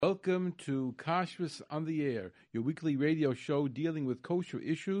Welcome to Kashrus on the Air, your weekly radio show dealing with kosher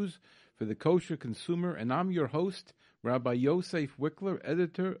issues for the kosher consumer, and I'm your host, Rabbi Yosef Wikler,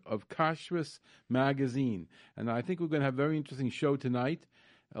 editor of Kashrus magazine. And I think we're going to have a very interesting show tonight,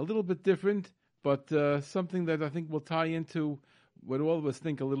 a little bit different, but something that I think will tie into what all of us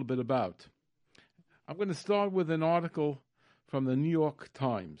think a little bit about. I'm going to start with an article from the New York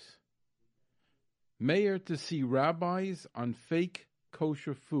Times. Mayor to see rabbis on fake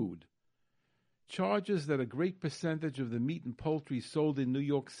kosher food. Charges that a great percentage of the meat and poultry sold in New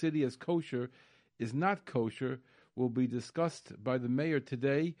York City as kosher is not kosher will be discussed by the mayor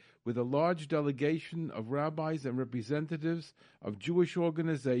today with a large delegation of rabbis and representatives of Jewish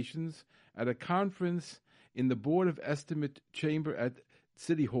organizations at a conference in the Board of Estimate chamber at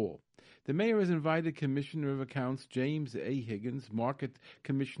City Hall. The mayor has invited Commissioner of Accounts James A. Higgins, Market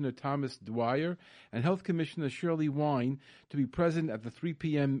Commissioner Thomas Dwyer, and Health Commissioner Shirley Wine to be present at the 3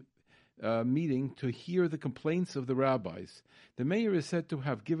 p.m. Meeting to hear the complaints of the rabbis. The mayor is said to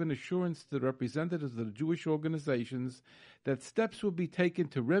have given assurance to the representatives of the Jewish organizations that steps will be taken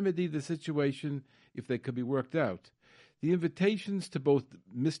to remedy the situation if they could be worked out. The invitations to both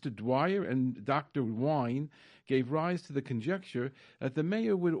Mr. Dwyer and Dr. Wine gave rise to the conjecture that the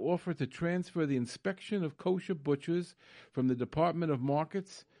mayor would offer to transfer the inspection of kosher butchers from the Department of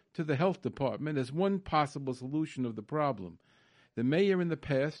Markets to the Health Department as one possible solution of the problem. The mayor in the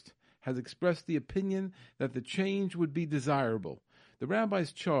past has expressed the opinion that the change would be desirable. The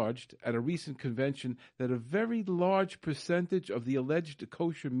rabbis charged at a recent convention that a very large percentage of the alleged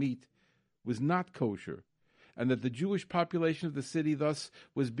kosher meat was not kosher, and that the Jewish population of the city thus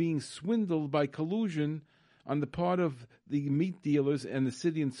was being swindled by collusion on the part of the meat dealers and the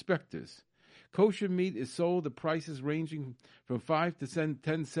city inspectors. Kosher meat is sold at prices ranging from 5 to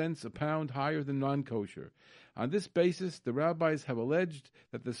 10 cents a pound higher than non-kosher. On this basis, the rabbis have alleged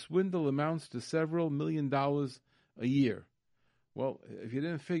that the swindle amounts to several $1 million a year. Well, if you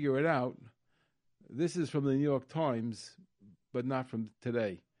didn't figure it out, this is from the New York Times, but not from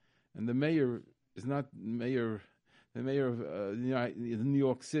today. And the mayor is not the mayor of New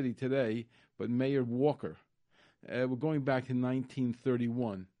York City today, but Mayor Walker. We're going back to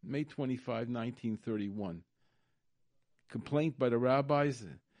 1931, May 25, 1931. Complaint by the rabbis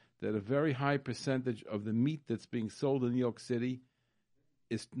that a very high percentage of the meat that's being sold in New York City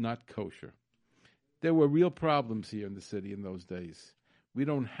is not kosher. There were real problems here in the city in those days. We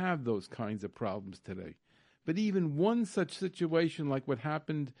don't have those kinds of problems today. But even one such situation like what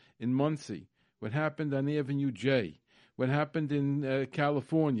happened in Muncie, what happened on Avenue J, what happened in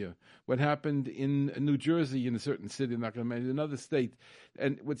California, what happened in New Jersey in a certain city, I'm not going to mention another state,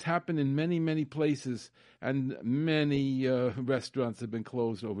 and what's happened in many, many places, and many restaurants have been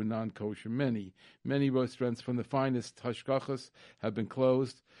closed over non-kosher. Many restaurants from the finest hashgachas have been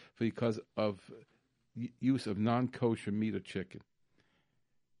closed because of use of non-kosher meat or chicken.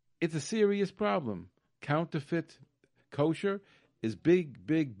 It's a serious problem. Counterfeit kosher is big,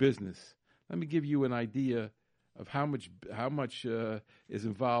 big business. Let me give you an idea of how much is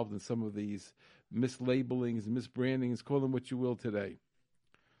involved in some of these mislabelings, misbrandings, call them what you will today.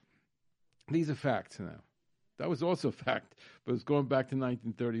 These are facts now. That was also a fact, but it's going back to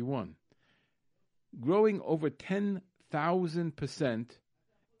 1931. Growing over 10,000%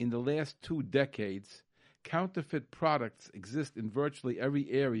 in the last 2 decades, counterfeit products exist in virtually every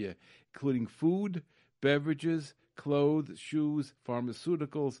area, including food, beverages, clothes, shoes,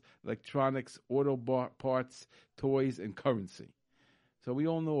 pharmaceuticals, electronics, auto parts, toys, and currency. So we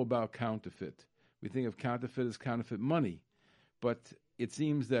all know about counterfeit. We think of counterfeit as counterfeit money, but it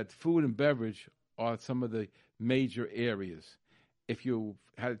seems that food and beverage are some of the major areas. If you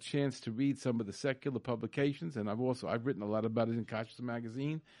had a chance to read some of the secular publications, and I've written a lot about it in Kashrus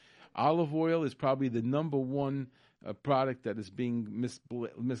magazine, olive oil is probably the number one product that is being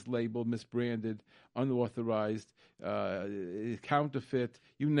mislabeled, misbranded, unauthorized, counterfeit,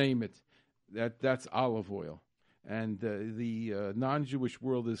 you name it. That's olive oil. And the non-Jewish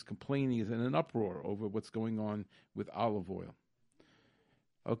world is complaining, is in an uproar over what's going on with olive oil.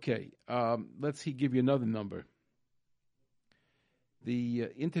 Okay, let's give you another number.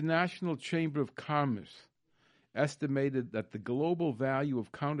 The International Chamber of Commerce estimated that the global value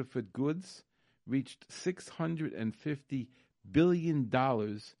of counterfeit goods reached $650 billion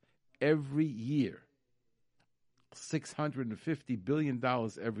every year. $650 billion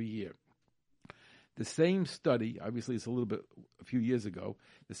every year. The same study, obviously it's a few years ago,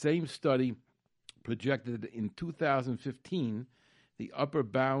 the same study projected in 2015 the upper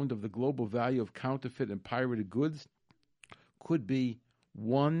bound of the global value of counterfeit and pirated goods could be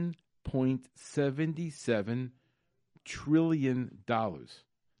 $1.77 trillion.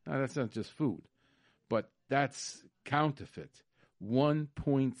 Now, that's not just food, but that's counterfeit.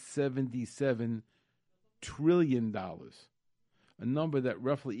 $1.77 trillion, a number that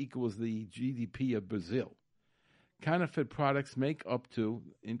roughly equals the GDP of Brazil. Counterfeit products make up to,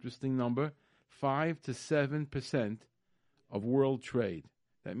 interesting number, 5 to 7% of world trade.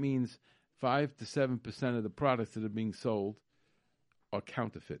 That means 5 to 7% of the products that are being sold are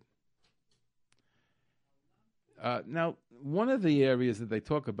counterfeit. Now, one of the areas that they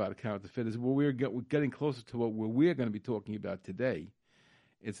talk about counterfeit is where we're getting closer to what we're going to be talking about today.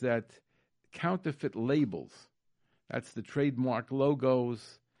 It's that counterfeit labels. That's the trademark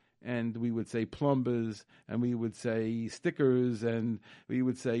logos, and we would say plumbers, and we would say stickers, and we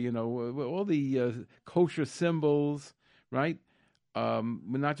would say, all the kosher symbols, right?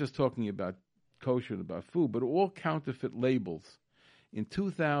 We're not just talking about kosher and about food, but all counterfeit labels. In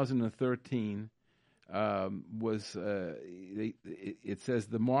 2013, it says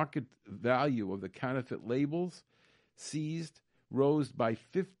the market value of the counterfeit labels seized rose by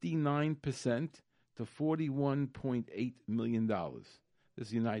 59% to $41.8 million. This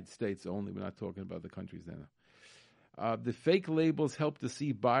is the United States only. We're not talking about the countries there. The fake labels help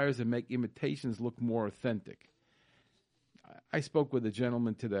deceive buyers and make imitations look more authentic. I spoke with a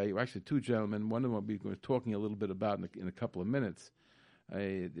gentleman today, or actually two gentlemen. One of them we're going to be talking a little bit about in a couple of minutes.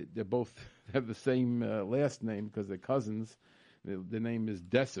 They both have the same last name because they're cousins. The name is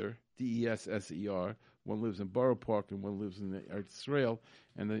Desser, Desser. One lives in Borough Park and one lives in Eretz Israel.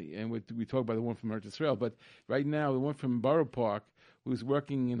 And we talk about the one from Eretz Israel. But right now, the one from Borough Park, who's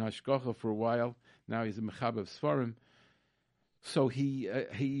working in Hashgacha for a while, now he's a Mechaber Sfarim. So he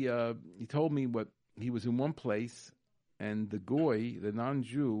told me what he was in one place, and the goy, the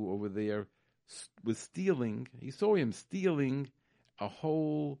non-Jew over there, was stealing. He saw him stealing a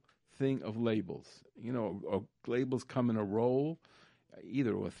whole thing of labels. Labels come in a roll,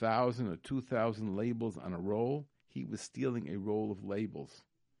 either 1,000 or 2,000 labels on a roll. He was stealing a roll of labels.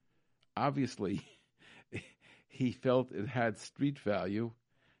 Obviously, he felt it had street value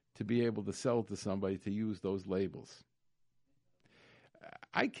to be able to sell to somebody to use those labels.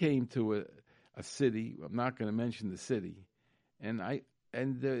 I came to a city. I'm not going to mention the city, and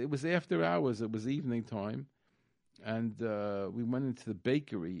it was after hours. It was evening time. And we went into the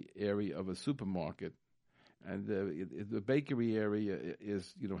bakery area of a supermarket, and the bakery area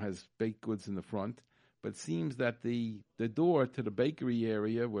has baked goods in the front, but it seems that the door to the bakery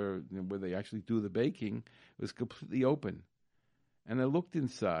area where they actually do the baking was completely open. And I looked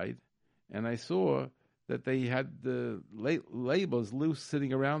inside, and I saw that they had the labels loose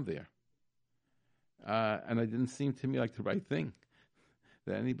sitting around there, and it didn't seem to me like the right thing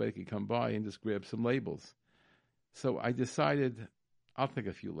that anybody could come by and just grab some labels. So I decided I'll take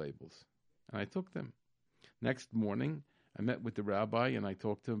a few labels, and I took them. Next morning, I met with the rabbi, and I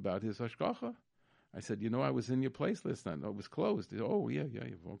talked to him about his hashgacha. I said, I was in your place last night. No, it was closed. He said, oh, yeah,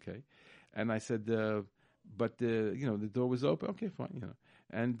 okay. And I said, but the door was open. Okay, fine,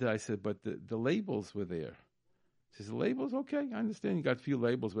 And I said, but the labels were there. She said, labels? Okay, I understand. You got a few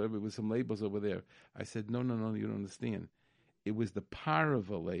labels, whatever. It was some labels over there. I said, no, you don't understand. It was the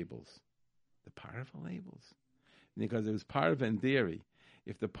parva labels. The parva labels. Because it was parva and dairy.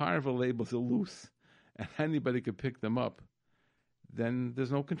 If the parva labels are loose and anybody could pick them up, then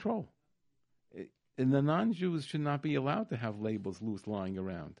there's no control. And the non-Jews should not be allowed to have labels loose lying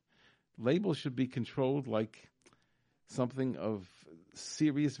around. Labels should be controlled like something of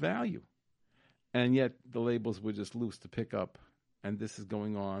serious value. And yet the labels were just loose to pick up. And this is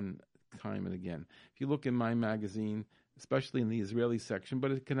going on time and again. If you look in my magazine, especially in the Israeli section,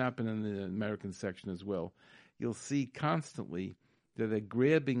 but it can happen in the American section as well, you'll see constantly that they're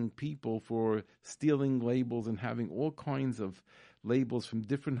grabbing people for stealing labels and having all kinds of labels from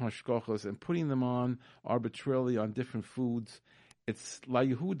different hashgachas and putting them on arbitrarily on different foods. It's la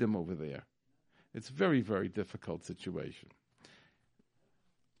Yehudim over there. It's a very, very difficult situation.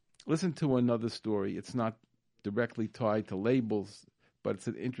 Listen to another story. It's not directly tied to labels, but it's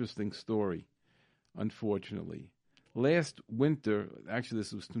an interesting story, unfortunately. Last winter, actually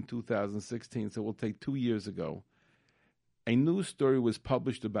this was in 2016, so we'll take 2 years ago, a news story was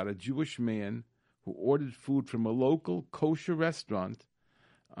published about a Jewish man who ordered food from a local kosher restaurant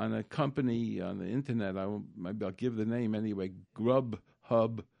on a company on the internet. Maybe I'll give the name anyway,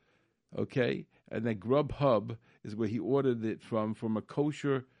 Grubhub, okay? And that Grubhub is where he ordered it from a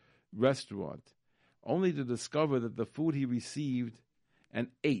kosher restaurant, only to discover that the food he received and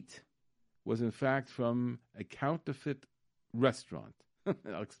ate was in fact from a counterfeit restaurant.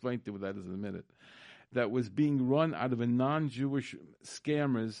 I'll explain to you what that is in a minute. That was being run out of a non-Jewish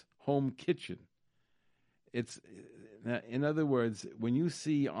scammer's home kitchen. It's In other words, when you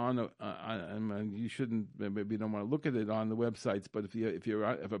see you shouldn't, maybe you don't want to look at it on the websites, but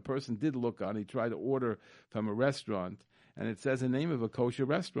if a person did look on, he tried to order from a restaurant, and it says the name of a kosher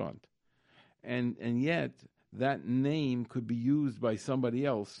restaurant, and yet that name could be used by somebody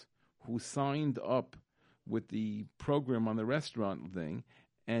else who signed up with the program on the restaurant thing,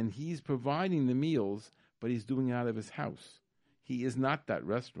 and he's providing the meals, but he's doing it out of his house. He is not that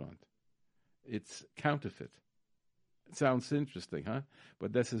restaurant. It's counterfeit. It sounds interesting, huh?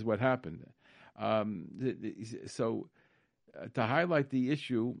 But this is what happened. So, to highlight the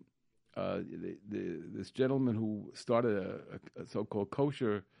issue, this gentleman who started a so-called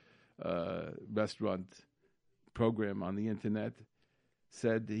kosher restaurant program on the internet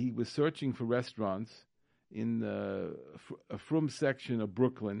said he was searching for restaurants in a frum section of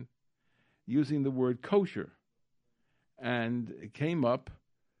Brooklyn using the word kosher, and it came up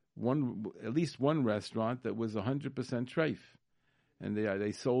at least one restaurant that was 100% treif, and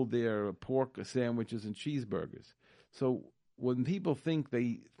they sold their pork sandwiches and cheeseburgers. So when people think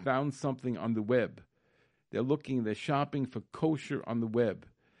they found something on the web, they're shopping for kosher on the web.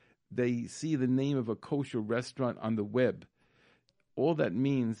 They see the name of a kosher restaurant on the web. All that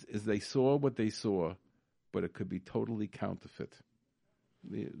means is they saw what they saw, but it could be totally counterfeit.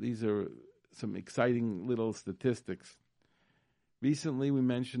 These are some exciting little statistics. Recently, we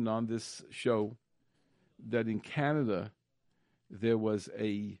mentioned on this show that in Canada there was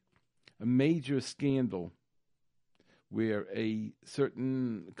a major scandal where a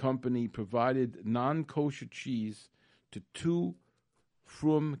certain company provided non-kosher cheese to 2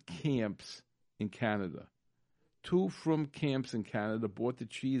 frum camps in Canada. 2 frum camps in Canada bought the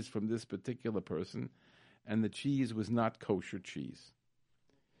cheese from this particular person, and the cheese was not kosher cheese.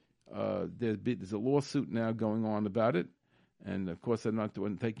 There's a lawsuit now going on about it. And, of course, I'm not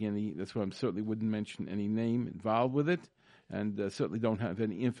taking any, that's why I certainly wouldn't mention any name involved with it, and certainly don't have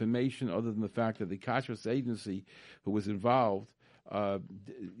any information other than the fact that the kashrus agency who was involved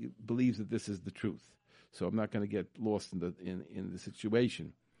believes that this is the truth. So I'm not going to get lost in the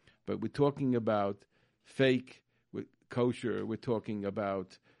situation. But we're talking about fake kosher, we're talking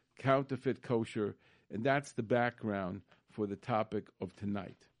about counterfeit kosher, and that's the background for the topic of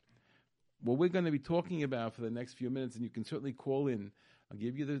tonight. What we're going to be talking about for the next few minutes, and you can certainly call in. I'll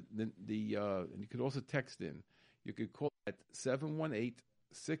give you and you can also text in. You could call at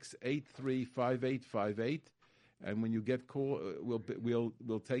 718-683-5858, and when you get call,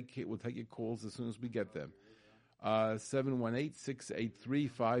 we'll take your calls as soon as we get them.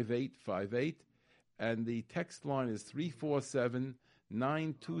 718-683-5858, and the text line is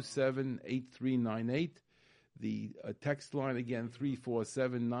 347-927-8398. The text line again,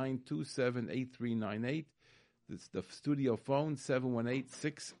 347-927-8398. It's the studio phone,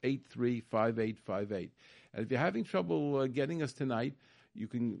 718-683-5858. And if you're having trouble getting us tonight, you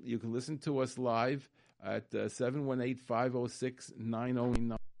can listen to us live at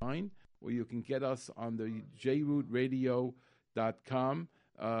 718-506-9089, or you can get us on the JRootRadio.com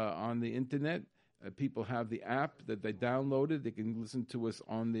on the internet. People have the app that they downloaded. They can listen to us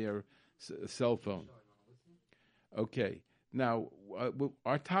on their cell phone. Okay, now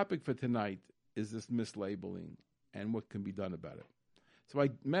our topic for tonight is this mislabeling and what can be done about it. So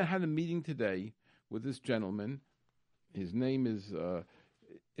I had a meeting today with this gentleman. His name is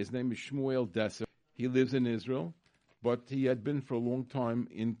Shmuel Desser. He lives in Israel, but he had been for a long time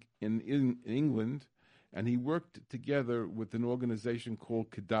in England, and he worked together with an organization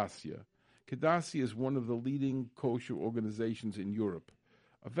called Kedassia. Kedassia is one of the leading kosher organizations in Europe,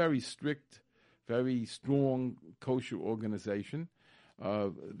 a very strict, very strong kosher organization.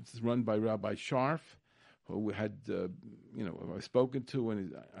 It's run by Rabbi Sharf, who had I've spoken to,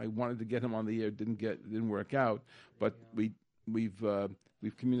 and I wanted to get him on the air. Didn't work out, but we've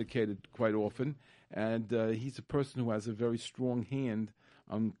communicated quite often, and he's a person who has a very strong hand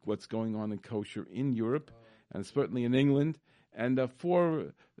on what's going on in kosher in Europe, and certainly in England, and he's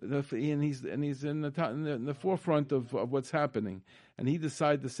in the forefront of what's happening. And he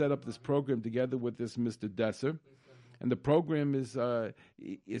decided to set up this program together with this Mr. Desser, and the program is they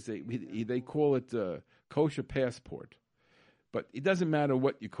call it kosher passport, but it doesn't matter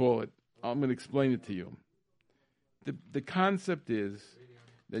what you call it. I'm going to explain it to you. The concept is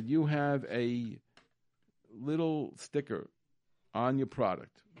that you have a little sticker on your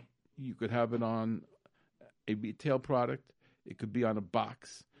product. You could have it on a retail product. It could be on a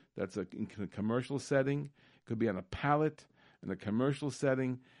box that's in a commercial setting. It could be on a pallet in a commercial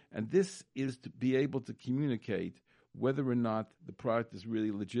setting. And this is to be able to communicate whether or not the product is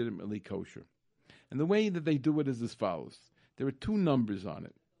really legitimately kosher. And the way that they do it is as follows. There are 2 numbers on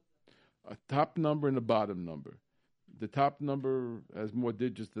it, a top number and a bottom number. the top number has more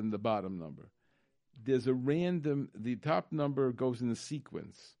digits than the bottom number. There's the top number goes in a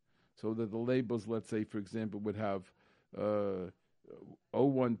sequence, so that the labels, let's say, for example, would have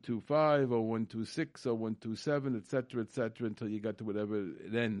 0125, 0126, 0127, etc., until you got to whatever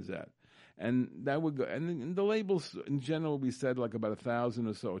it ends at. And that would go, and the labels in general, we said like about 1,000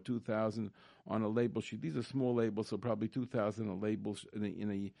 or so, or 2,000 on a label sheet. These are small labels, so probably 2,000 labels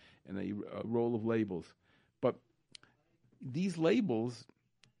in a roll of labels. But these labels,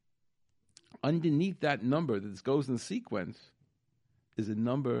 underneath that number that goes in sequence, is a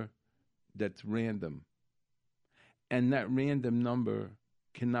number that's random, and that random number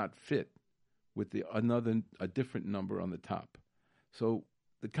cannot fit with a different number on the top. So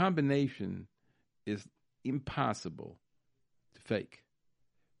the combination is impossible to fake.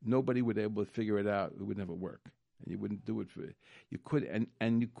 Nobody would be able to figure it out. It would never work, and you wouldn't do it for it. You could,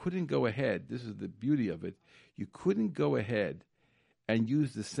 and you couldn't go ahead. This is the beauty of it. You couldn't go ahead and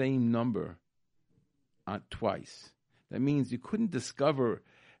use the same number twice. That means you couldn't discover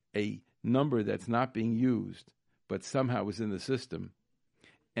a number that's not being used, but somehow is in the system,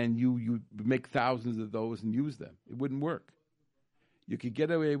 and you make thousands of those and use them. It wouldn't work. You could get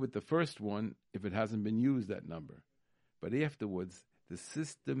away with the first one if it hasn't been used, that number. But afterwards, the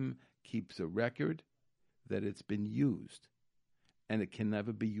system keeps a record that it's been used, and it can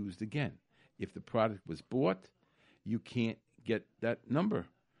never be used again. If the product was bought, you can't get that number.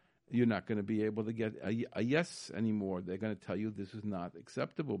 You're not going to be able to get a yes anymore. They're going to tell you this is not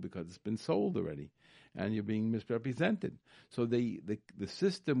acceptable because it's been sold already, and you're being misrepresented. So the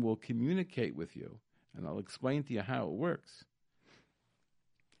system will communicate with you, and I'll explain to you how it works.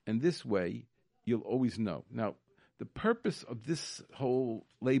 And this way, you'll always know. Now, the purpose of this whole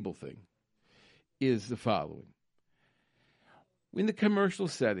label thing is the following. In the commercial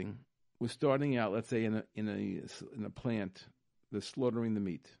setting, we're starting out, let's say, in a plant, they're slaughtering the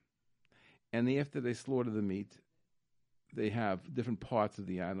meat. And after they slaughter the meat, they have different parts of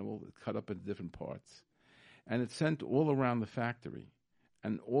the animal cut up into different parts. And it's sent all around the factory.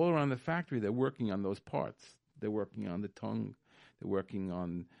 And all around the factory, they're working on those parts. They're working on the tongue. They're working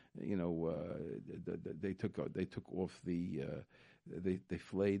on, they took off they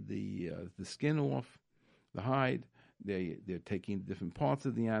flayed the skin off, the hide. They're taking different parts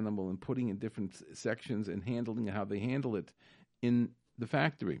of the animal and putting in different sections and handling how they handle it in the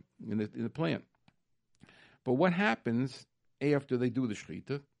factory, in the plant. But what happens after they do the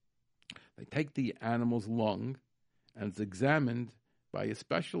shrita? They take the animal's lung, and it's examined by a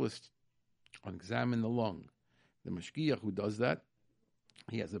specialist. Examine the lung. The mashgiach who does that,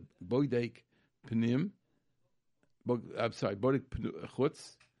 he has a bodek pnim. Bodek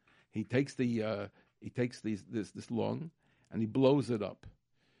chutz. He takes this lung and he blows it up.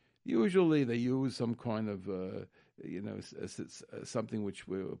 Usually they use some kind of something which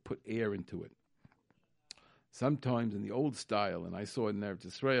will put air into it. Sometimes in the old style, and I saw it in Eretz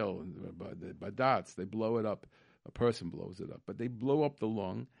Israel, by dots, they blow it up. A person blows it up, but they blow up the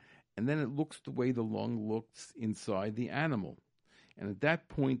lung, and then it looks the way the lung looks inside the animal. And at that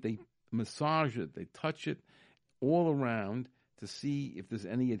point, they massage it, they touch it all around to see if there's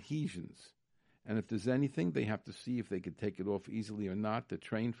any adhesions. And if there's anything, they have to see if they could take it off easily or not. They're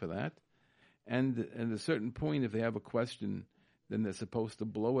trained for that. And at a certain point, if they have a question, then they're supposed to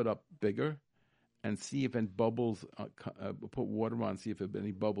blow it up bigger and see if any bubbles, put water on, see if there's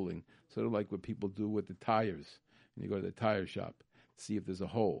any bubbling. Sort of like what people do with the tires. And you go to the tire shop, see if there's a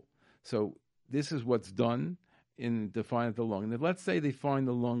hole. So this is what's done to find the lung. And if, let's say they find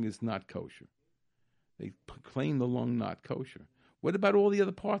the lung is not kosher. They claim the lung not kosher. What about all the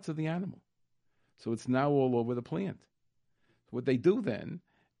other parts of the animal? So it's now all over the plant. What they do then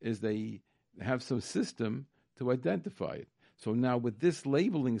is they have some system to identify it. So now with this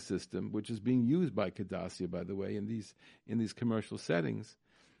labeling system, which is being used by Kadassia, by the way, in these commercial settings,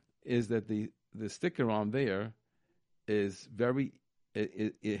 is that the sticker on there is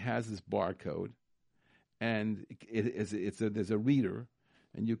it has this barcode, and there's a reader,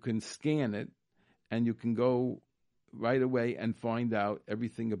 and you can scan it, and you can go right away and find out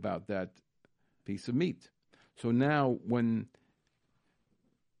everything about that piece of meat. So now when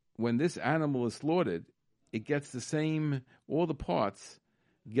this animal is slaughtered, it gets the same, all the parts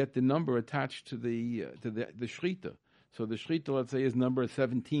get the number attached to the shrita. So the shrita, let's say, is number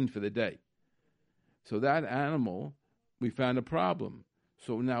 17 for the day. So that animal, we found a problem.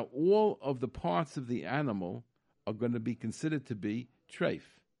 So now all of the parts of the animal are going to be considered to be treif.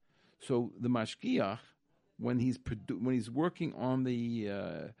 So the mashgiach, when he's working on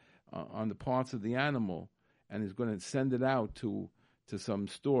the parts of the animal, and he's going to send it out to some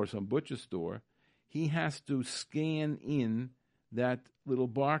store, some butcher store, he has to scan in that little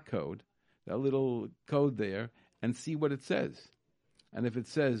barcode, that little code there, and see what it says. And if it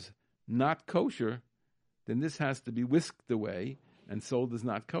says not kosher, then this has to be whisked away and sold as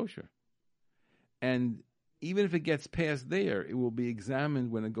not kosher. And even if it gets past there, it will be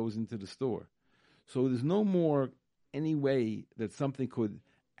examined when it goes into the store. So there's no more any way that something could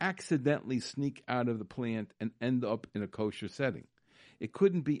accidentally sneak out of the plant and end up in a kosher setting. It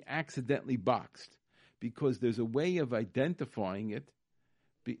couldn't be accidentally boxed because there's a way of identifying it,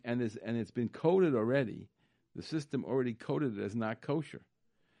 and it's been coded already. The system already coded it as not kosher.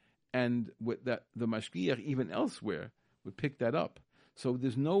 And with that, the mashgiach, even elsewhere, would pick that up. So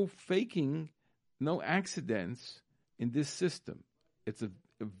there's no faking, no accidents in this system. It's a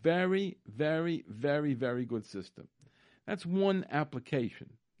very, very, very, very good system. That's one application.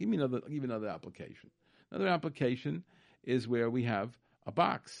 Give me another application. Another application is where we have a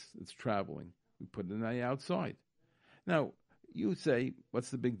box that's traveling. We put it on the outside. Now, you say, what's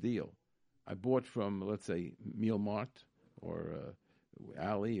the big deal? I bought from, let's say, Meal Mart or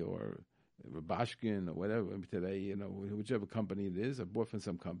Ali or Rabashkin or whatever today, whichever company it is. I bought from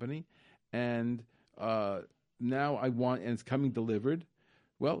some company, and now I want, and it's coming delivered.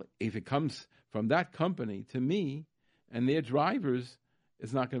 Well, if it comes from that company to me and their drivers,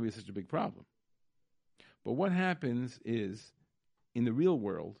 it's not going to be such a big problem. But what happens is, in the real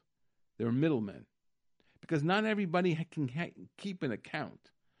world, there are middlemen, because not everybody can keep an account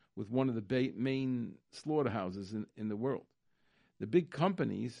with one of the main slaughterhouses in the world. The big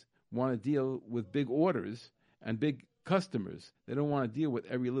companies want to deal with big orders and big customers. They don't want to deal with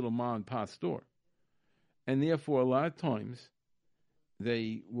every little mom and pop store. And therefore, a lot of times,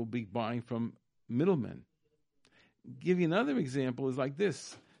 they will be buying from middlemen. Give you another example is like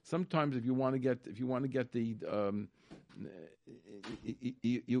this. Sometimes if you want to get the you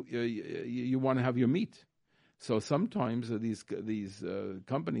want to have your meat. So sometimes these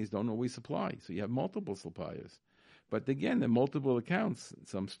companies don't always supply. So you have multiple suppliers. But again, there are multiple accounts.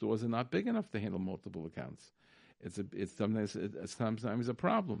 Some stores are not big enough to handle multiple accounts. It's sometimes a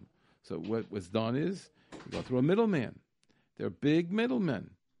problem. So what's done is you go through a middleman. They're big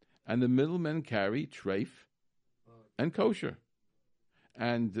middlemen, and the middlemen carry treif and kosher,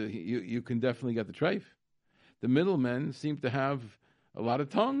 and you can definitely get the treif. The middlemen seem to have a lot of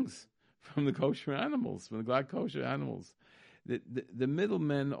tongues from the kosher animals, from the glad kosher animals. The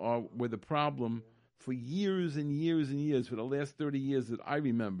middlemen were the problem for years and years and years. For the last 30 years that I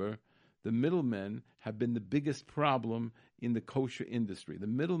remember, the middlemen have been the biggest problem in the kosher industry. The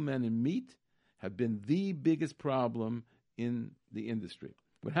middlemen in meat have been the biggest problem in the industry.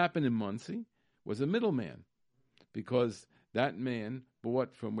 What happened in Muncie was a middleman, because that man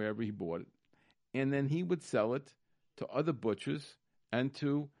bought from wherever he bought it, and then he would sell it to other butchers and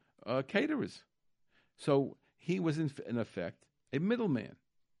to caterers. So he was, in effect, a middleman.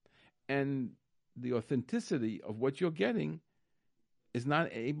 And the authenticity of what you're getting is not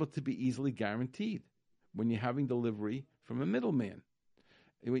able to be easily guaranteed when you're having delivery from a middleman.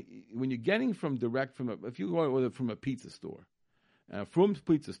 When you're getting if you order from a pizza store, and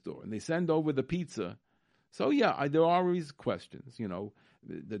they send over the pizza, so there are always questions.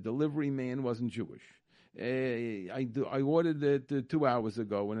 The delivery man wasn't Jewish. I ordered it 2 hours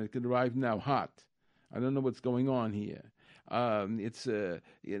ago, and it could arrive now hot. I don't know what's going on here. There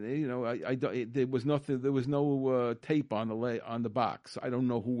was nothing. There was no tape on the box. I don't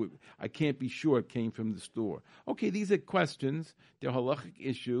know who. I can't be sure it came from the store. Okay, these are questions. They're halachic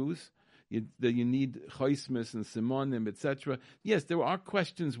issues. You need chaismis and simonim, etc. Yes, there are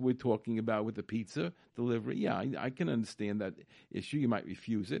questions we're talking about with the pizza delivery. Yeah, I can understand that issue. You might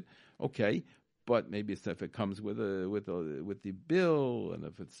refuse it. Okay. But maybe it's if it comes with the bill, and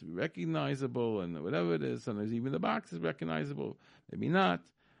if it's recognizable, and whatever it is, sometimes even the box is recognizable, maybe not,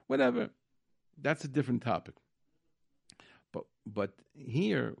 whatever. That's a different topic. But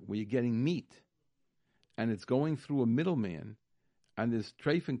here, where you're getting meat, and it's going through a middleman, and there's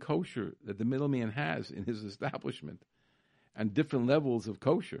treif and kosher that the middleman has in his establishment, and different levels of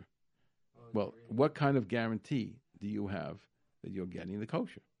kosher. Well, what kind of guarantee do you have that you're getting the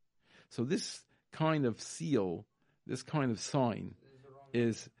kosher? So this kind of seal, this kind of sign,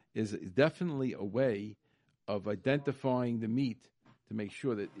 is definitely a way of identifying the meat to make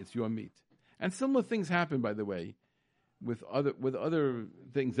sure that it's your meat. And similar things happen, by the way, with other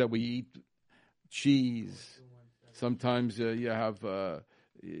things that we eat. Cheese. Sometimes you have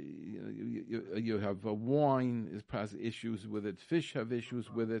wine has issues with it. Fish have issues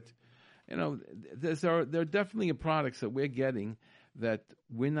with it. There are definitely products that we're getting that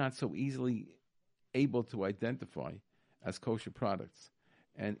we're not so easily able to identify as kosher products.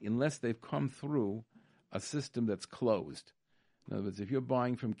 and unless they've come through a system that's closed. In other words, if you're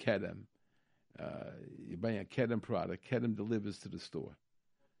buying from Kedem, you're buying a Kedem product, Kedem delivers to the store.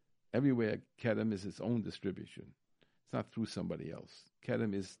 Everywhere Kedem is its own distribution. It's not through somebody else.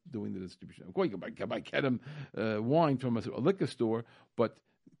 Kedem is doing the distribution. Of course, you can buy Kedem wine from a liquor store, but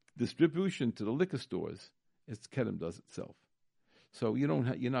distribution to the liquor stores, it's Kedem does itself. So you're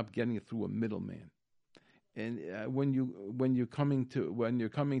not getting it through a middleman. And when you're coming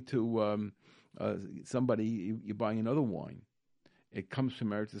to somebody, you're buying another wine. It comes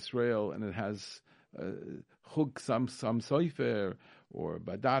from Eretz Israel and it has Chug Sam Sofer or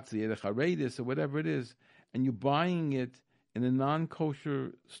Badatzi Erech Haredis or whatever it is, and you're buying it in a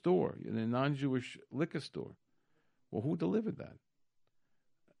non-kosher store, in a non-Jewish liquor store. Well, who delivered that?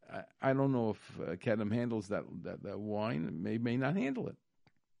 I don't know if Kedem handles that wine. May not handle it.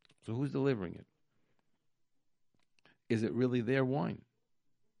 So who's delivering it? Is it really their wine?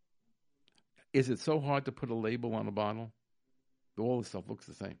 Is it so hard to put a label on a bottle? All the stuff looks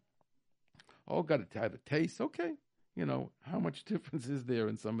the same. Oh, got to have a taste. Okay. How much difference is there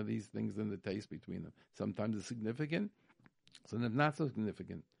in some of these things in the taste between them? Sometimes it's significant, sometimes not so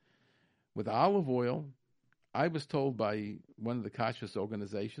significant. With olive oil, I was told by one of the kashrus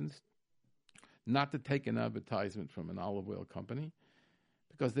organizations not to take an advertisement from an olive oil company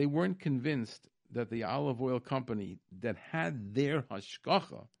because they weren't convinced that the olive oil company that had their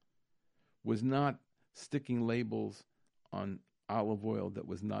hashgacha was not sticking labels on olive oil that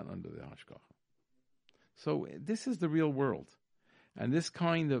was not under the hashgacha. So this is the real world. And this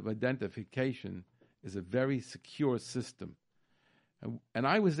kind of identification is a very secure system. And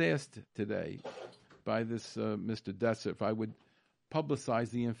I was asked today by this Mr. Desser if I would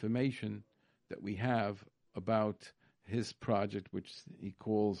publicize the information that we have about his project, which he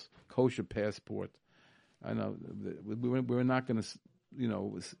calls Kosher Passport. I know we're not going to,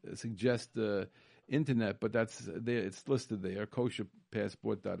 suggest the internet, but that's there. It's listed there,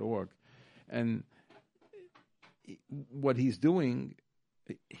 kosherpassport.org. And what he's doing,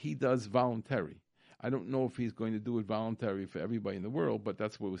 he does voluntary. I don't know if he's going to do it voluntary for everybody in the world, but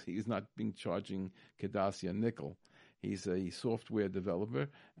that's what he's not being charging Kedassia nickel. He's a software developer,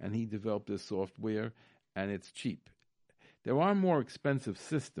 and he developed this software, and it's cheap. There are more expensive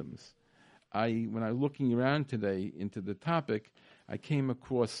systems. When I was looking around today into the topic, I came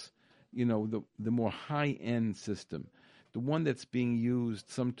across, the more high-end system, the one that's being used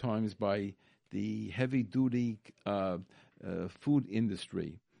sometimes by the heavy-duty food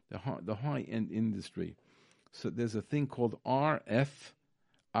industry, the high-end industry. So there's a thing called RFID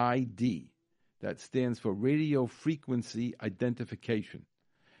that stands for Radio Frequency Identification.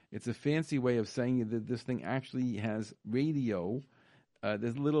 It's a fancy way of saying that this thing actually has radio.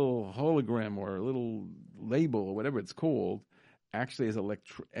 There's a little hologram or a little label or whatever it's called, actually has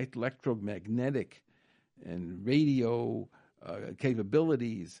electromagnetic and radio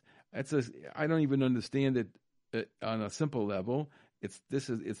capabilities. I don't even understand it on a simple level. It's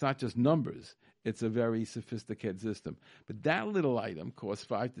not just numbers. It's a very sophisticated system. But that little item costs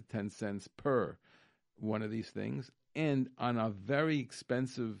 5 to 10 cents per one of these things, and on a very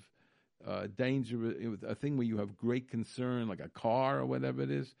expensive, dangerous, a thing where you have great concern, like a car or whatever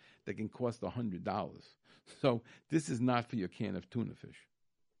it is, that can cost $100. So this is not for your can of tuna fish.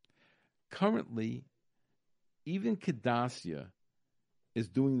 Currently, even Kedassia is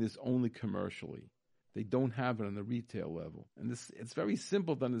doing this only commercially. They don't have it on the retail level. And it's very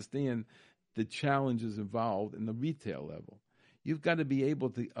simple to understand the challenges involved in the retail level. You've got to be able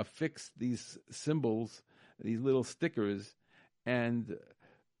to affix these symbols, these little stickers, and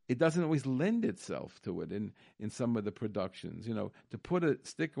it doesn't always lend itself to it in some of the productions. To put a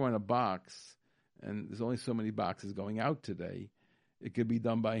sticker on a box, and there's only so many boxes going out today, it could be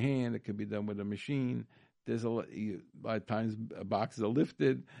done by hand, it could be done with a machine. There's a lot of times boxes are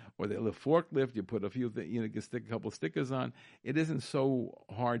lifted, or they're a forklift. You put a few things, you can stick a couple of stickers on. It isn't so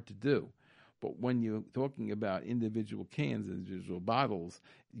hard to do. But when you're talking about individual cans, individual bottles,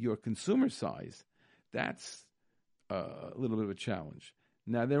 your consumer size, that's a little bit of a challenge.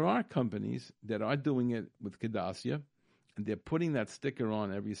 Now, there are companies that are doing it with Kedassia, and they're putting that sticker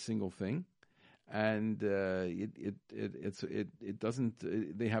on every single thing, and it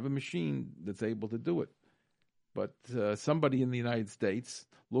doesn't. They have a machine that's able to do it. But somebody in the United States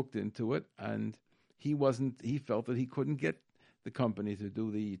looked into it, and he felt that he couldn't get the company to do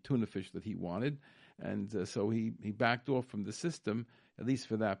the tuna fish that he wanted, and so he backed off from the system, at least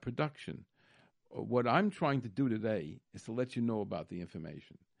for that production. What I'm trying to do today is to let you know about the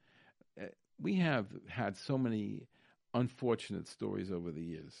information. We have had so many unfortunate stories over the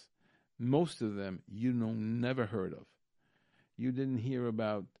years. Most of them never heard of. You didn't hear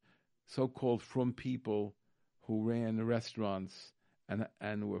about so-called frum people who ran restaurants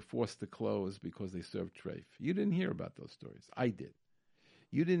and were forced to close because they served treif. You didn't hear about those stories. I did.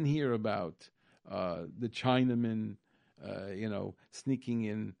 You didn't hear about the Chinaman, sneaking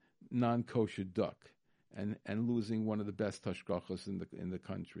in non-kosher duck and losing one of the best hashgachos in the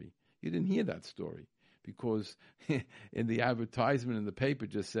country. You didn't hear that story because in the advertisement in the paper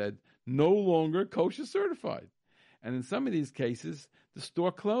just said no longer kosher certified. And in some of these cases, the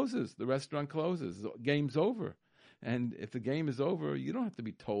store closes, the restaurant closes, the game's over. And if the game is over, you don't have to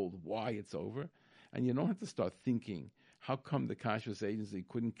be told why it's over, and you don't have to start thinking, how come the kashrus agency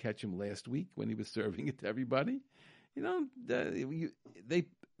couldn't catch him last week when he was serving it to everybody? They're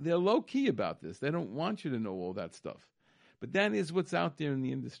low key about this. They don't want you to know all that stuff. But that is what's out there in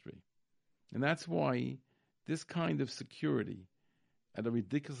the industry. And that's why this kind of security at a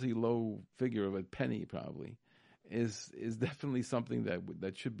ridiculously low figure of a penny probably is definitely something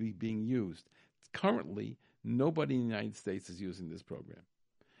that should be being used. Currently, nobody in the United States is using this program.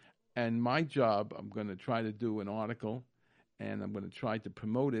 And my job, I'm going to try to do an article, and I'm going to try to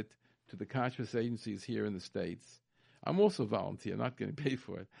promote it to the kashrus agencies here in the States. I'm also a volunteer, not getting paid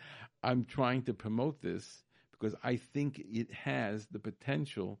for it. I'm trying to promote this because I think it has the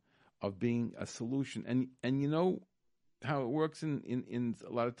potential of being a solution. And you know how it works in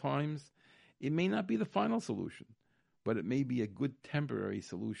a lot of times? It may not be the final solution, but it may be a good temporary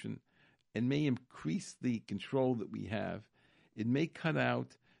solution. It may increase the control that we have. It may cut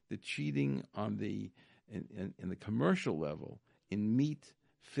out the cheating on in the commercial level in meat,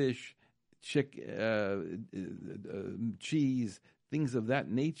 fish, cheese, things of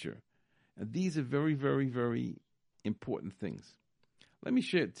that nature. And these are very, very, very important things. Let me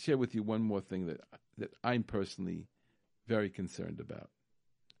share with you one more thing that I'm personally very concerned about.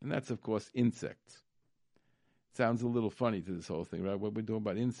 And that's, of course, insects. Sounds a little funny to this whole thing, right? What we're doing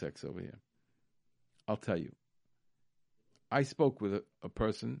about insects over here. I'll tell you. I spoke with a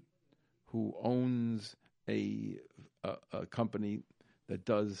person who owns a company that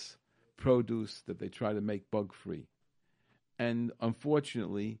does produce that they try to make bug-free. And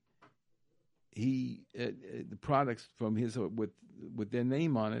unfortunately, the products from his with their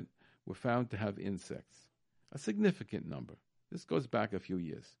name on it were found to have insects. A significant number. This goes back a few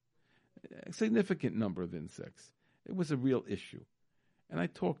years. A significant number of insects. It was a real issue. And I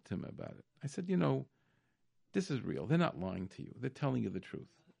talked to him about it. I said, this is real. They're not lying to you. They're telling you the truth.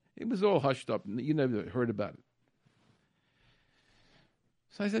 It was all hushed up. You never heard about it.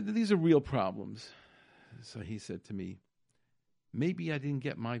 So I said, these are real problems. So he said to me, maybe I didn't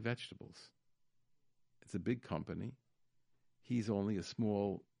get my vegetables. It's a big company. He's only a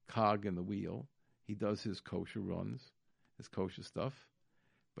small cog in the wheel. He does his kosher runs, his kosher stuff.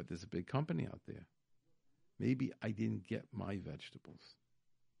 But there's a big company out there. Maybe I didn't get my vegetables.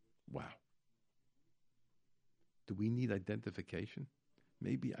 Wow. Do we need identification?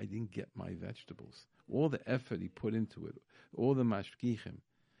 Maybe I didn't get my vegetables. All the effort he put into it, all the mashgichim,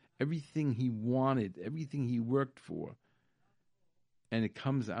 everything he wanted, everything he worked for, and it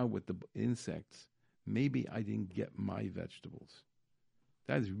comes out with the insects. Maybe I didn't get my vegetables.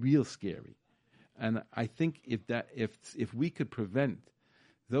 That is real scary. And I think if we could prevent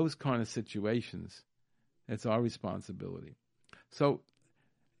those kind of situations, it's our responsibility. So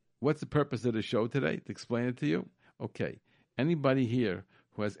what's the purpose of the show today? To explain it to you? Okay. Anybody here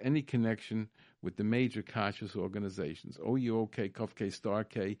who has any connection with the major kashrus organizations, OUOK, KufK, Star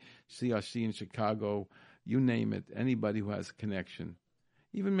K, CRC in Chicago, you name it, anybody who has a connection,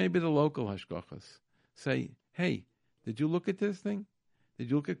 even maybe the local hashgachas, say, hey, did you look at this thing? Did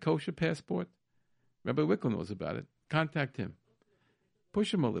you look at Kosher Passport? Rabbi Wikler knows about it. Contact him.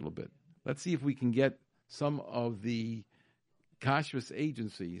 Push him a little bit. Let's see if we can get some of the kashrus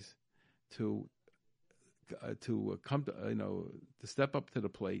agencies to come to step up to the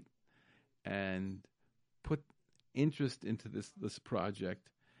plate and put interest into this project,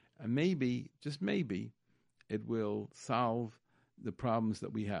 and maybe, just maybe, it will solve the problems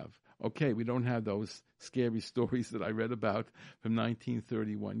that we have. Okay, we don't have those scary stories that I read about from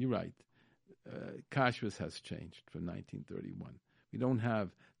 1931. You're right. Kashrus has changed from 1931. We don't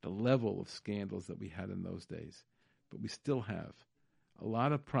have the level of scandals that we had in those days, but we still have a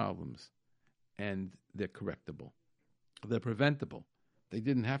lot of problems, and they're correctable. They're preventable. They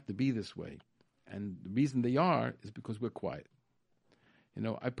didn't have to be this way. And the reason they are is because we're quiet.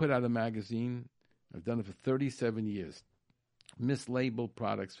 I put out a magazine. I've done it for 37 years. Mislabeled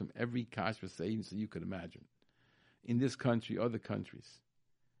products from every kashrus agency you could imagine. In this country, other countries.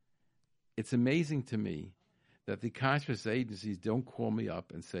 It's amazing to me that the kashrus agencies don't call me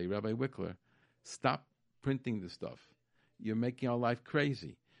up and say, Rabbi Wikler, stop printing this stuff. you're making our life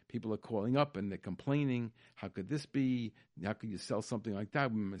crazy. People are calling up and they're complaining. How could this be? How could you sell something like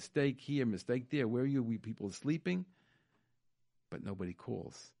that? Mistake here, mistake there. Where are you? People are sleeping. But nobody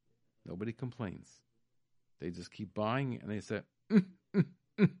calls. Nobody complains. They just keep buying and they say,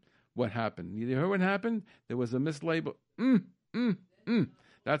 what happened? You heard what happened? There was a mislabel.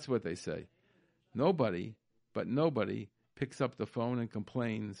 That's what they say. Nobody picks up the phone and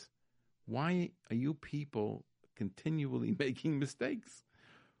complains. Why are you people continually making mistakes?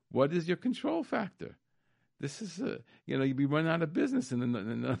 What is your control factor? This is, you'd be running out of business in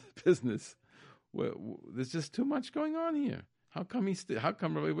another business. There's just too much going on here. How come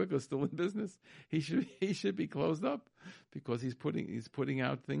Rabbi Wikler's still in business? He should be closed up because he's putting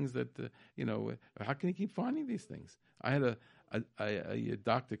out things that how can he keep finding these things? I had a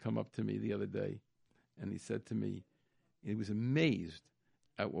doctor come up to me the other day, and he said to me, he was amazed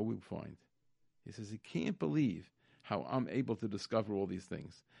at what we find. He says he can't believe how I'm able to discover all these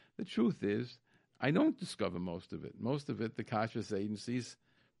things. The truth is, I don't discover most of it. Most of it, the kashrus agencies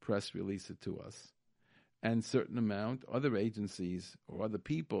press release it to us. And certain amount, other agencies or other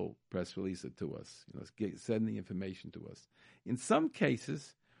people press release it to us, send the information to us. In some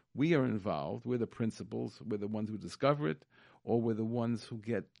cases, we are involved. We're the principals. We're the ones who discover it, or we're the ones who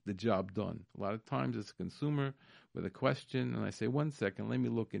get the job done. A lot of times it's a consumer with a question, and I say, 1 second, let me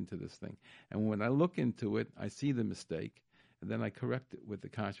look into this thing. And when I look into it, I see the mistake, and then I correct it with the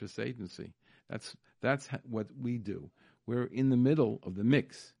kashrus agency. That's what we do. We're in the middle of the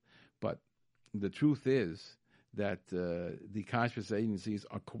mix, but the truth is that the kashrus agencies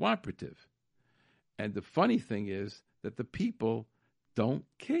are cooperative. And the funny thing is that the people don't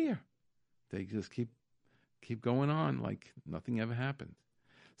care. They just keep going on like nothing ever happened.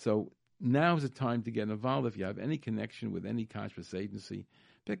 So now's the time to get involved. If you have any connection with any kashrus agency,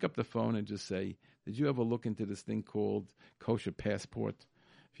 pick up the phone and just say, did you ever look into this thing called Kosher Passport?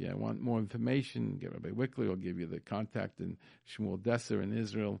 If you want more information, get Rabbi Wikler. He'll give you the contact in Shmuel Desser in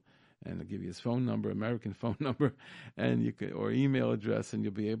Israel, and he'll give you his phone number, American phone number, and or email address, and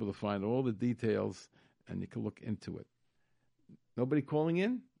you'll be able to find all the details, and you can look into it. Nobody calling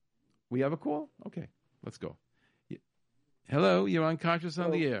in? We have a call? Okay, let's go. Hello, you're on Kashrus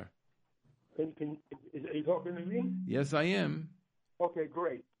on the air. Are you talking to me? Yes, I am. Okay,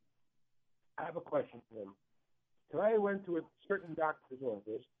 great. I have a question for him. Today I went to a certain doctor's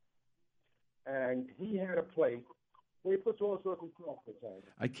office, and he had a plate where he puts all sorts of chocolates on it.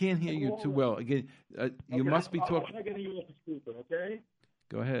 I can't hear you too well. Again, you must be talking. I'm getting you off the speaker, okay?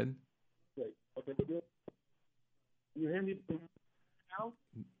 Go ahead. Great. Okay, good. You hear me now?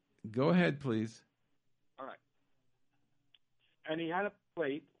 Go ahead, please. All right. And he had a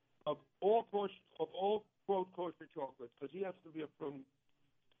plate of all quote kosher chocolates, because he has to be approved.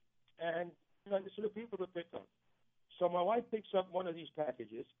 And this is the people to pick up. So my wife picks up one of these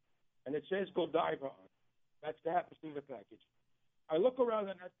packages, and it says Godiva on it. That's the happens to be the package. I look around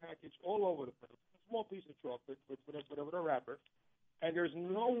in that package all over the place. A small piece of chocolate with a wrapper, and there's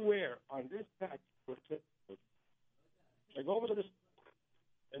nowhere on this package where it says. I go over to this,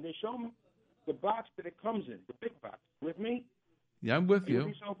 and they show me the box that it comes in, the big box. With me? Yeah, I'm with you. With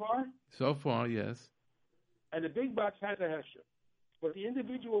me so far? So far, yes. And the big box has a hesher. But the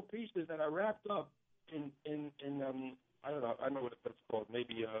individual pieces that are wrapped up in I don't know what it's called,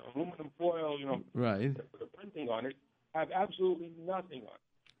 maybe aluminum foil, right, with a printing on it, have absolutely nothing on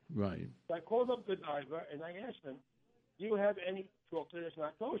it. Right. So I called up Godiva and I asked them, do you have any chocolate that's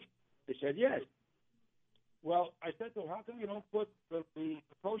not kosher? They said yes. Well, I said to them, how come you don't put the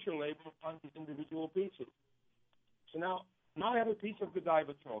kosher label on these individual pieces? So now I have a piece of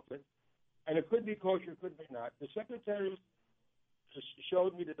Godiva chocolate, and it could be kosher, it could be not. The secretary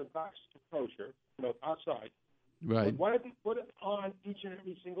showed me that the box is kosher, outside. Right. But why did they put it on each and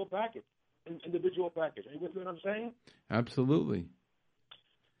every single package, individual package? Are you with me what I'm saying? Absolutely.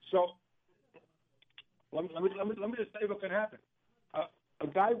 So let me just say what can happen. A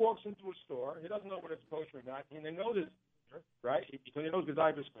guy walks into a store, he doesn't know whether it's kosher or not, and they know this, right? Because he knows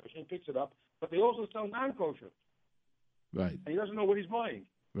Godiva is kosher, he picks it up, but they also sell non-kosher. Right. And he doesn't know what he's buying.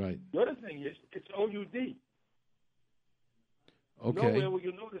 Right. The other thing is, it's OUD. Okay. Nowhere will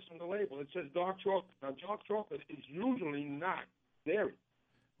you notice on the label. It says dark chocolate. Now, dark chocolate is usually not dairy.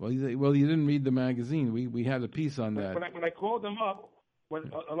 Well, you didn't read the magazine. We had a piece on that. When I called them up,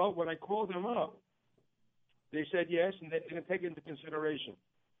 when I called them up, they said yes, and they're going to take it into consideration.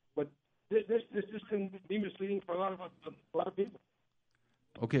 But this can be misleading for a lot of people.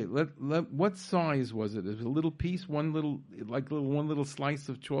 Okay, what size was it? Is it a little piece, one little slice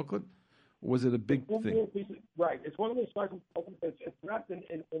of chocolate, or was it a big thing? Right, it's one of those slices of chocolate. It's wrapped in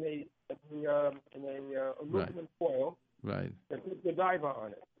a aluminum foil Right. They put Godiva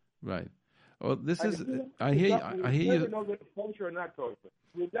on it. Right. Well, this And is. you, I hear. you you. never know that it's kosher or not kosher.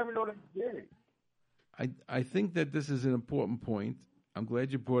 You never know that it's dairy. I think that this is an important point. I'm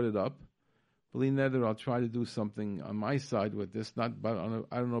glad you brought it up. Believe Nether, I'll try to do something on my side with this. Not, but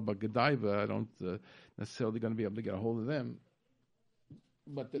I don't know about Godiva. I don't necessarily going to be able to get a hold of them.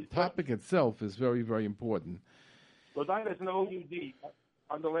 But the topic itself is very, very important. Godiva is an OUD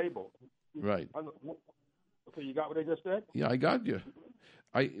on the label. Right. Okay, you got what I just said? Yeah, I got you.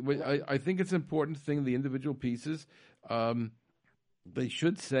 I think it's an important thing, the individual pieces. They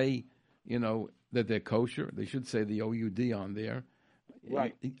should say, that they're kosher. They should say the OUD on there.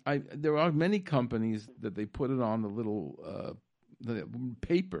 Right. There are many companies that they put it on the little the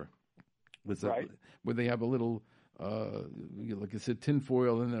paper Right. where they have a little, like I said,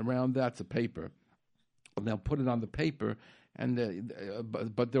 tinfoil, and around that's a paper. And they'll put it on the paper, and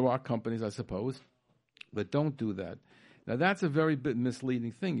but there are companies, I suppose, that don't do that. Now, that's a very bit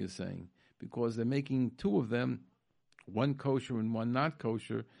misleading thing you're saying, because they're making two of them, one kosher and one not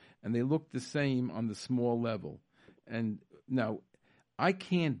kosher, and they look the same on the small level. And now, I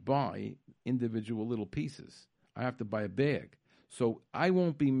can't buy individual little pieces. I have to buy a bag. So I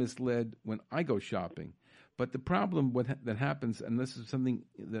won't be misled when I go shopping. But the problem that happens, and this is something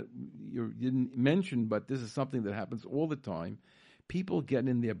that you didn't mention, but this is something that happens all the time, people get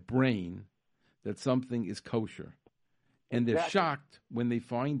in their brain that something is kosher. And they're shocked when they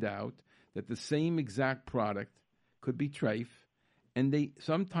find out that the same exact product could be treif, and they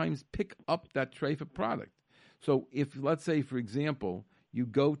sometimes pick up that treif product. So if, let's say, for example, you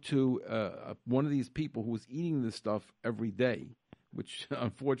go to one of these people who is eating this stuff every day, which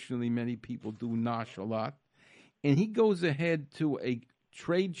unfortunately many people do nosh a lot, and he goes ahead to a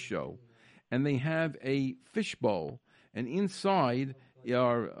trade show, and they have a fish bowl, and inside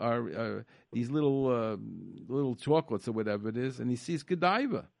are these little chocolates or whatever it is, and he sees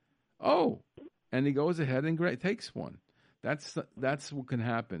Godiva. Oh, and he goes ahead and takes one. That's what can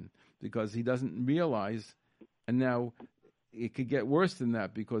happen, because he doesn't realize. And now it could get worse than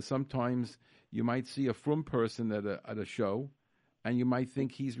that, because sometimes you might see a frum person at a show, and you might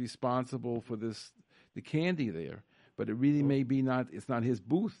think he's responsible for the candy there, but it really may be not. It's not his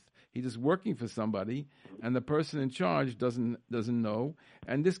booth. He's just working for somebody, and the person in charge doesn't know.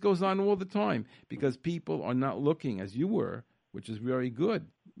 And this goes on all the time, because people are not looking as you were, which is very good.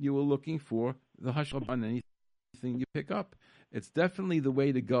 You were looking for the hashab on anything you pick up. It's definitely the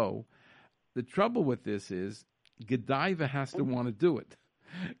way to go. The trouble with this is Godiva has to want to do it,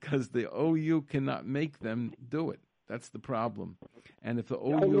 because the OU cannot make them do it. That's the problem. And if the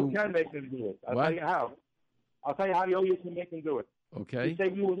OU can make them do it, I'll what? tell you how. I'll tell you how the OU can make them do it. Okay. You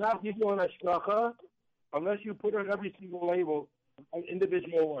say you will not give you an hashgacha unless you put on every single label an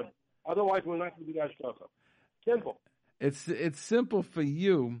individual one. Otherwise, we're not going to do hashgacha. Simple. It's simple for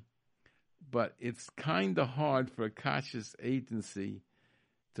you, but it's kind of hard for a cautious agency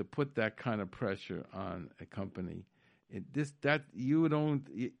to put that kind of pressure on a company. You're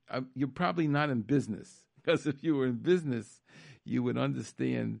probably not in business, because if you were in business, you would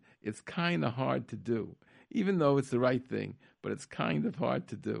understand it's kind of hard to do, even though it's the right thing, but it's kind of hard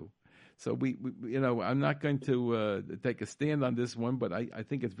to do. So we I'm not going to take a stand on this one, but I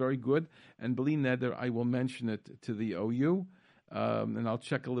think it's very good. And believe Neder, I will mention it to the OU, and I'll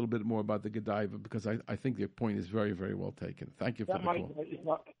check a little bit more about the Godiva, because I think your point is very, very well taken. Thank you for the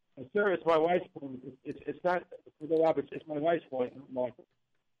call. Sir, it's my wife's point. It's not for the rabbits. It's my wife's point.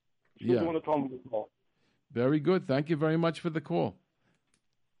 She's the one who told me to call. Very good. Thank you very much for the call.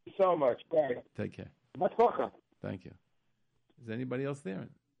 Thank you so much. Bye. Take care. Much welcome. Thank you. Is anybody else there?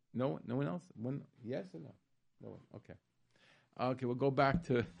 No one else? One yes or no? No one. Okay. Okay, we'll go back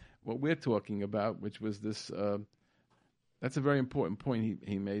to what we're talking about, which was this. That's a very important point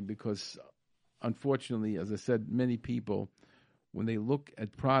he made, because unfortunately, as I said, many people, when they look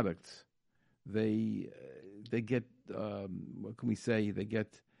at products, they get what can we say?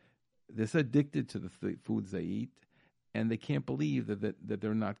 They're so addicted to the foods they eat, and they can't believe that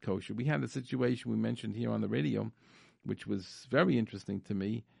they're not kosher. We had a situation we mentioned here on the radio, which was very interesting to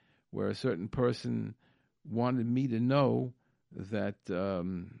me, where a certain person wanted me to know that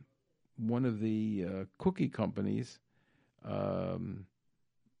one of the cookie companies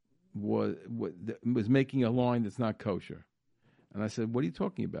was making a line that's not kosher. And I said, what are you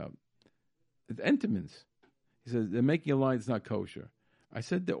talking about? It's Entenmann's. He said, they're making a line that's not kosher. I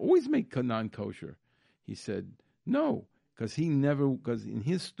said, they always make non-kosher. He said, no, because in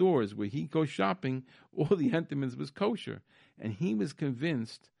his stores where he goes shopping, all the Entenmann's was kosher. And he was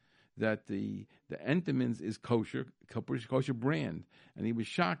convinced that the Entenmann's is kosher brand. And he was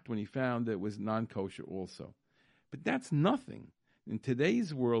shocked when he found that it was non-kosher also. But that's nothing. In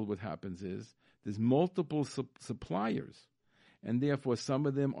today's world, what happens is there's multiple suppliers, and therefore some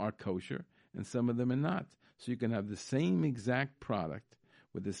of them are kosher and some of them are not. So you can have the same exact product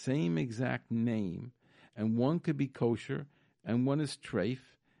with the same exact name, and one could be kosher and one is treif,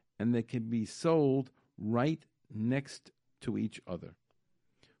 and they can be sold right next to each other.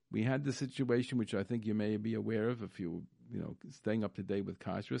 We had the situation, which I think you may be aware of if you staying up to date with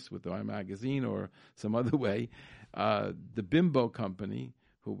kashrus, with our magazine or some other way. The Bimbo company,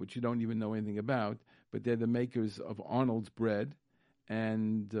 which you don't even know anything about, but they're the makers of Arnold's bread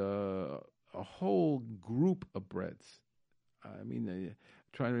and a whole group of breads.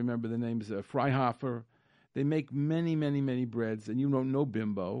 Trying to remember the names. Freihofer. They make many, many, many breads, and you don't know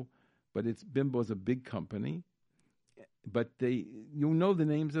Bimbo, but Bimbo is a big company. But you know the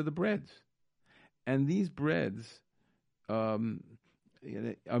names of the breads, and these breads are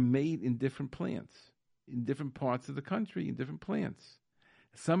made in different plants, in different parts of the country, in different plants.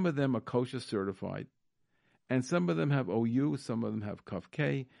 Some of them are kosher certified, and some of them have OU, some of them have Kaf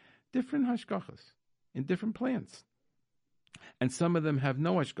K, different hashgachas in different plants. And some of them have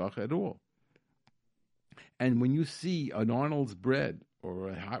no hashgacha at all. And when you see an Arnold's bread or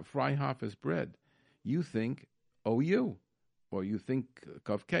a Freihofer's bread, you think OU, or you think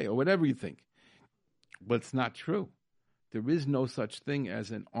Kaf K, or whatever you think. But it's not true. There is no such thing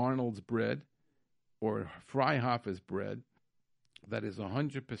as an Arnold's bread or Freihofer's bread that is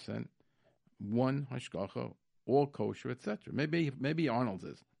 100% one hashgacha, all kosher, etc. Maybe Arnold's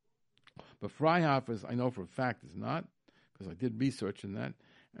is. But Freihofer's, I know for a fact, is not, because I did research in that.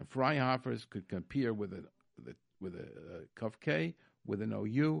 And Freihofer's could compare with a Kaf K, with an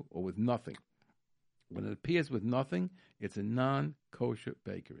OU, or with nothing. When it appears with nothing, it's a non-kosher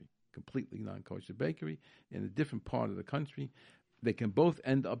bakery, completely non-kosher bakery in a different part of the country. They can both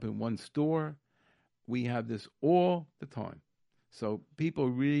end up in one store. We have this all the time. So people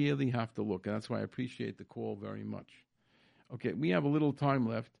really have to look, and that's why I appreciate the call very much. Okay, we have a little time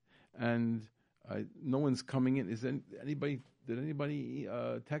left, and no one's coming in. Did anybody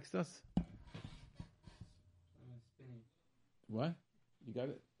text us? What? You got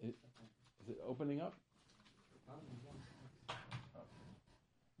it? Is it opening up?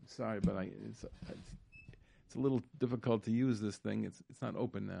 Sorry, but it's a little difficult to use this thing. It's not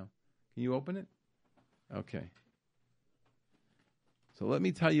open now. Can you open it? Okay. So let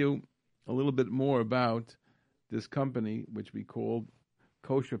me tell you a little bit more about this company, which we called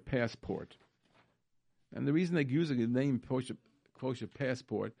Kosher Passport. And the reason they're using the name Kosher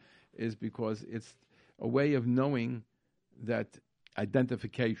Passport is because it's a way of knowing that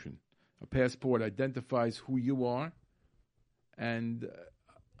identification. A passport identifies who you are, and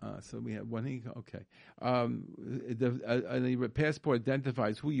so we have one here. Okay. A passport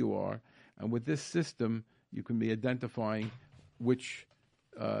identifies who you are, and with this system, you can be identifying which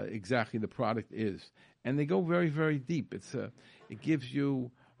exactly the product is. And they go very, very deep. It gives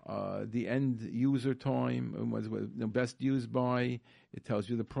you the end user time, and was best used by. It tells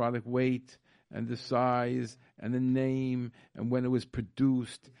you the product weight and the size and the name and when it was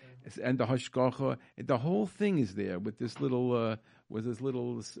produced and the hashgacha. The whole thing is there with this little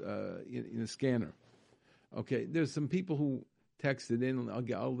scanner. Okay, there's some people who texted in.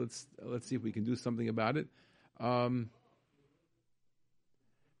 Let's see if we can do something about it.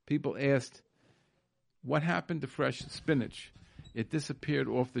 People asked, what happened to fresh spinach? It disappeared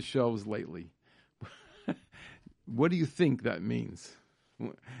off the shelves lately. What do you think that means?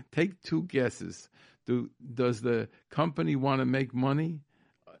 Take two guesses. Does the company want to make money?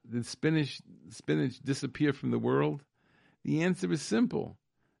 Did spinach disappear from the world? The answer is simple.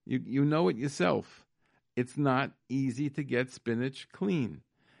 You know it yourself. It's not easy to get spinach clean,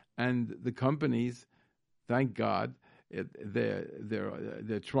 and the companies, thank God,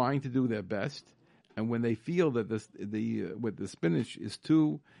 they're trying to do their best. And when they feel that the spinach is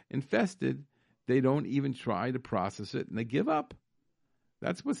too infested, they don't even try to process it, and they give up.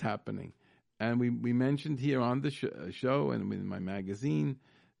 That's what's happening. And we mentioned here on the show and in my magazine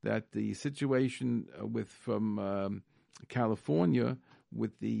that the situation from California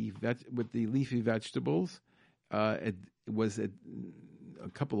with the leafy vegetables, it was a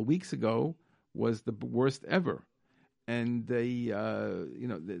couple of weeks ago, was the worst ever. And they,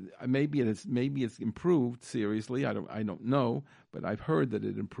 maybe it's improved seriously. I don't know, but I've heard that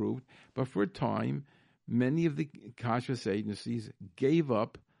it improved. But for a time, many of the kashrus agencies gave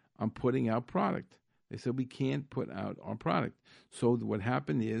up on putting out product. They said, we can't put out our product. So what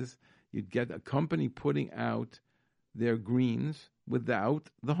happened is you'd get a company putting out their greens without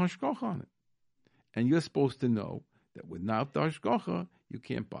the hashgacha on it. And you're supposed to know that without the hashgacha, you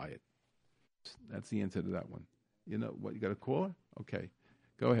can't buy it. That's the answer to that one. You know what? You got a caller? Okay.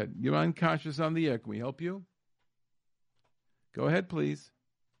 Go ahead. You're unconscious on the air. Can we help you? Go ahead, please.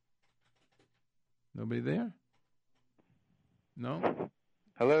 Nobody there? No?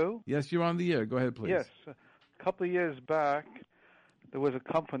 Hello? Yes, you're on the air. Go ahead, please. Yes. A couple of years back, there was a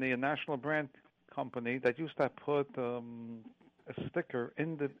company, a national brand company, that used to put a sticker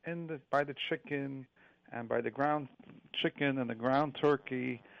by the chicken and by the ground chicken and the ground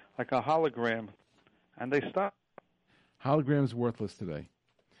turkey, like a hologram, and they stopped. Hologram's worthless today.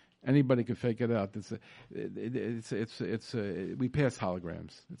 Anybody can fake it out. We pass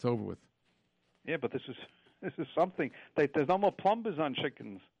holograms. It's over with. Yeah, but this is something. There's no more plumbers on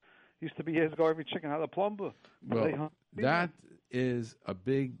chickens. Used to be years ago, every chicken had a plumber. Well, that is a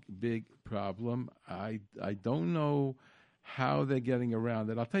big, big problem. I don't know how they're getting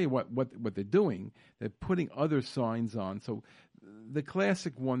around it. I'll tell you what they're doing. They're putting other signs on. So the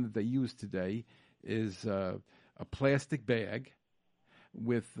classic one that they use today is a plastic bag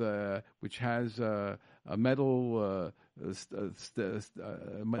with which has a metal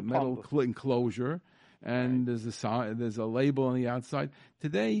metal enclosure, and there's a label on the outside.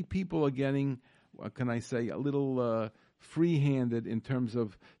 Today, people are getting, what can I say, a little free-handed in terms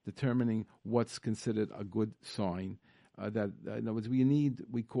of determining what's considered a good sign. In other words,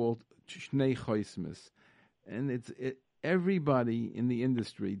 we call it shnei choismes, and everybody in the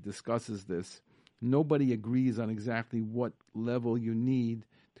industry discusses this. Nobody agrees on exactly what level you need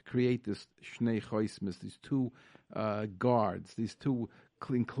to create this shnei choismes, these two guards, these two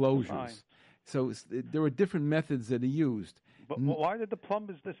enclosures. Fine. So there are different methods that are used. But why did the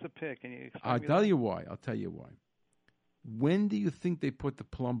plumbers disappear? Can you explain? I'll tell you why. When do you think they put the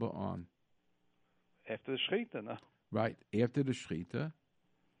plumber on? After the shechita, no? Right, after the shechita.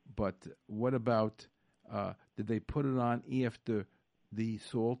 But what about, did they put it on after the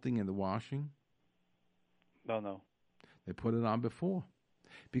salting and the washing? No. They put it on before,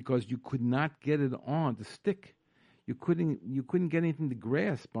 because you could not get it on to stick. You couldn't get anything to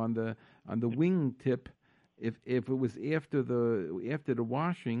grasp on the wing tip. If it was after the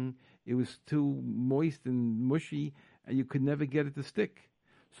washing, it was too moist and mushy, and you could never get it to stick.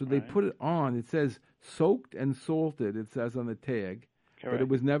 So they put it on. It says soaked and salted. It says on the tag, Correct. but it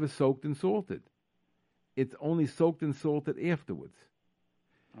was never soaked and salted. It's only soaked and salted afterwards.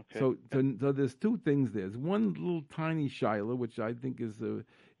 Okay. So there's two things there. There's one little tiny shiloh, which I think is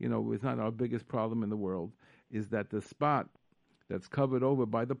is not our biggest problem in the world, is that the spot that's covered over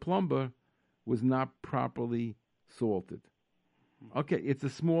by the plumber was not properly salted. Okay, it's a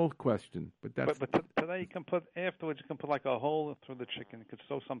small question, but that's. But today you can put like a hole through the chicken. You could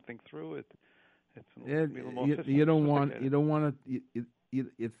sew something through it. You don't want to.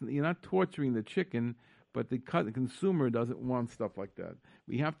 You're not torturing the chicken, but the consumer doesn't want stuff like that.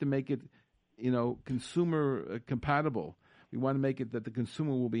 We have to make it, consumer compatible. We want to make it that the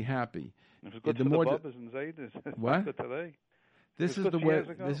consumer will be happy. If it's good for the Bubbas and Zaydas, what? Good today. This is the way.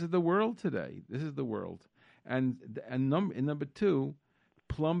 This is the world today. This is the world, and number two,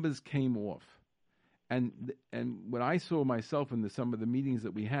 plumbers came off, and what I saw myself in some of the meetings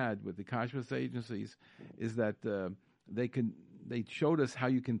that we had with the kashrus agencies is that they showed us how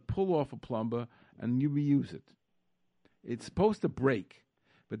you can pull off a plumber and you reuse it. It's supposed to break,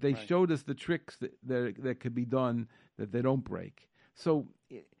 but they showed us the tricks that could be done that they don't break. So,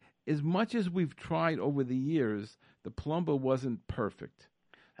 as much as we've tried over the years, the plumber wasn't perfect.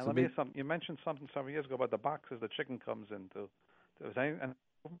 And let me ask something. You mentioned something several years ago about the boxes the chicken comes into.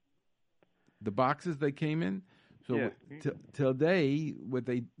 The boxes they came in? So today, what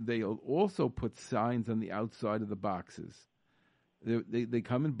they also put signs on the outside of the boxes. They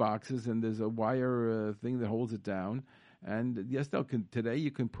come in boxes, and there's a wire thing that holds it down. And yes, today you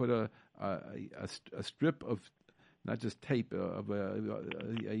can put a strip of not just tape of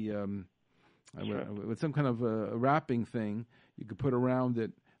with some kind of a wrapping thing you could put around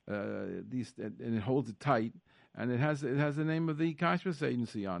it. And it holds it tight, and it has the name of the kashrus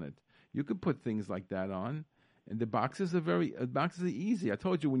agency on it. You could put things like that on. And the boxes are easy. I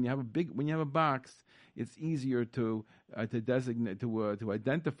told you when you have a box, it's easier to designate to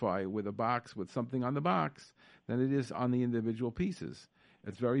identify with a box with something on the box than it is on the individual pieces.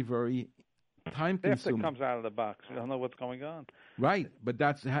 It's very, very time consuming. It comes out of the box. You don't know what's going on. Right, but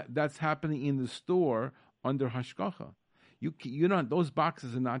that's happening in the store under hashgacha. Those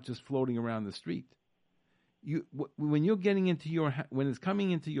boxes are not just floating around the street. When you're getting when it's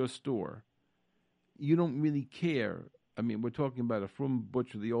coming into your store, you don't really care. I mean, we're talking about a from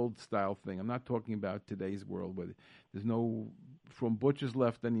butcher, the old style thing. I'm not talking about today's world where there's no from butchers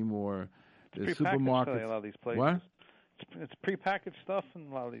left anymore. There's supermarkets. A lot of these places. What? It's prepackaged stuff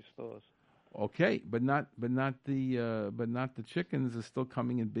in a lot of these stores. Okay, but not the chickens are still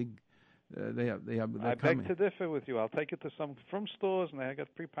coming in big. I beg to differ with you. I'll take it to some from stores, and they got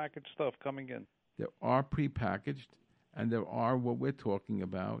prepackaged stuff coming in. There are prepackaged, and there are what we're talking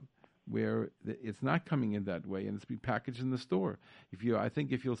about, where it's not coming in that way, and it's prepackaged in the store. I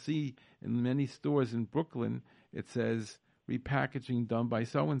think if you'll see in many stores in Brooklyn, it says repackaging done by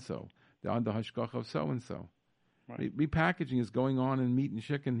so and so. They're under hashgacha of so and so. Repackaging is going on in meat and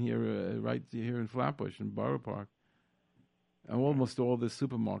chicken here, right here in Flatbush and Borough Park. And almost all the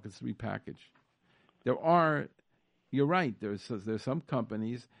supermarkets repackage. You're right, there's some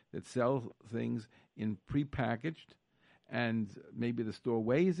companies that sell things in prepackaged, and maybe the store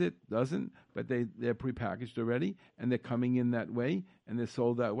weighs it, doesn't, but they're prepackaged already, and they're coming in that way, and they're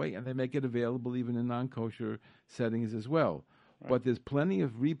sold that way, and they make it available even in non-kosher settings as well. Right. But there's plenty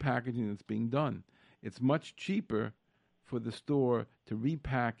of repackaging that's being done. It's much cheaper for the store to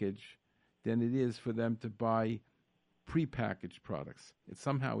repackage than it is for them to buy prepackaged products. It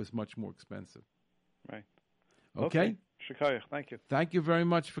somehow is much more expensive. Right. Okay? Shikayach, thank you. Thank you very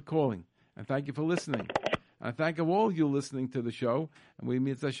much for calling, and thank you for listening. And thank all of you listening to the show, and we,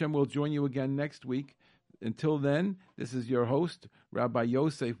 Mitzvah Hashem, will join you again next week. Until then, this is your host, Rabbi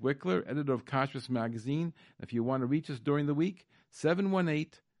Yosef Wikler, editor of Kashrus Magazine. If you want to reach us during the week,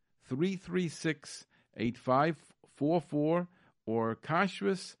 718-336-8544 or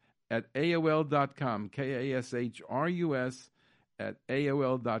kashrus@AOL.com, KASHRUS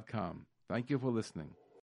 @AOL.com. Thank you for listening.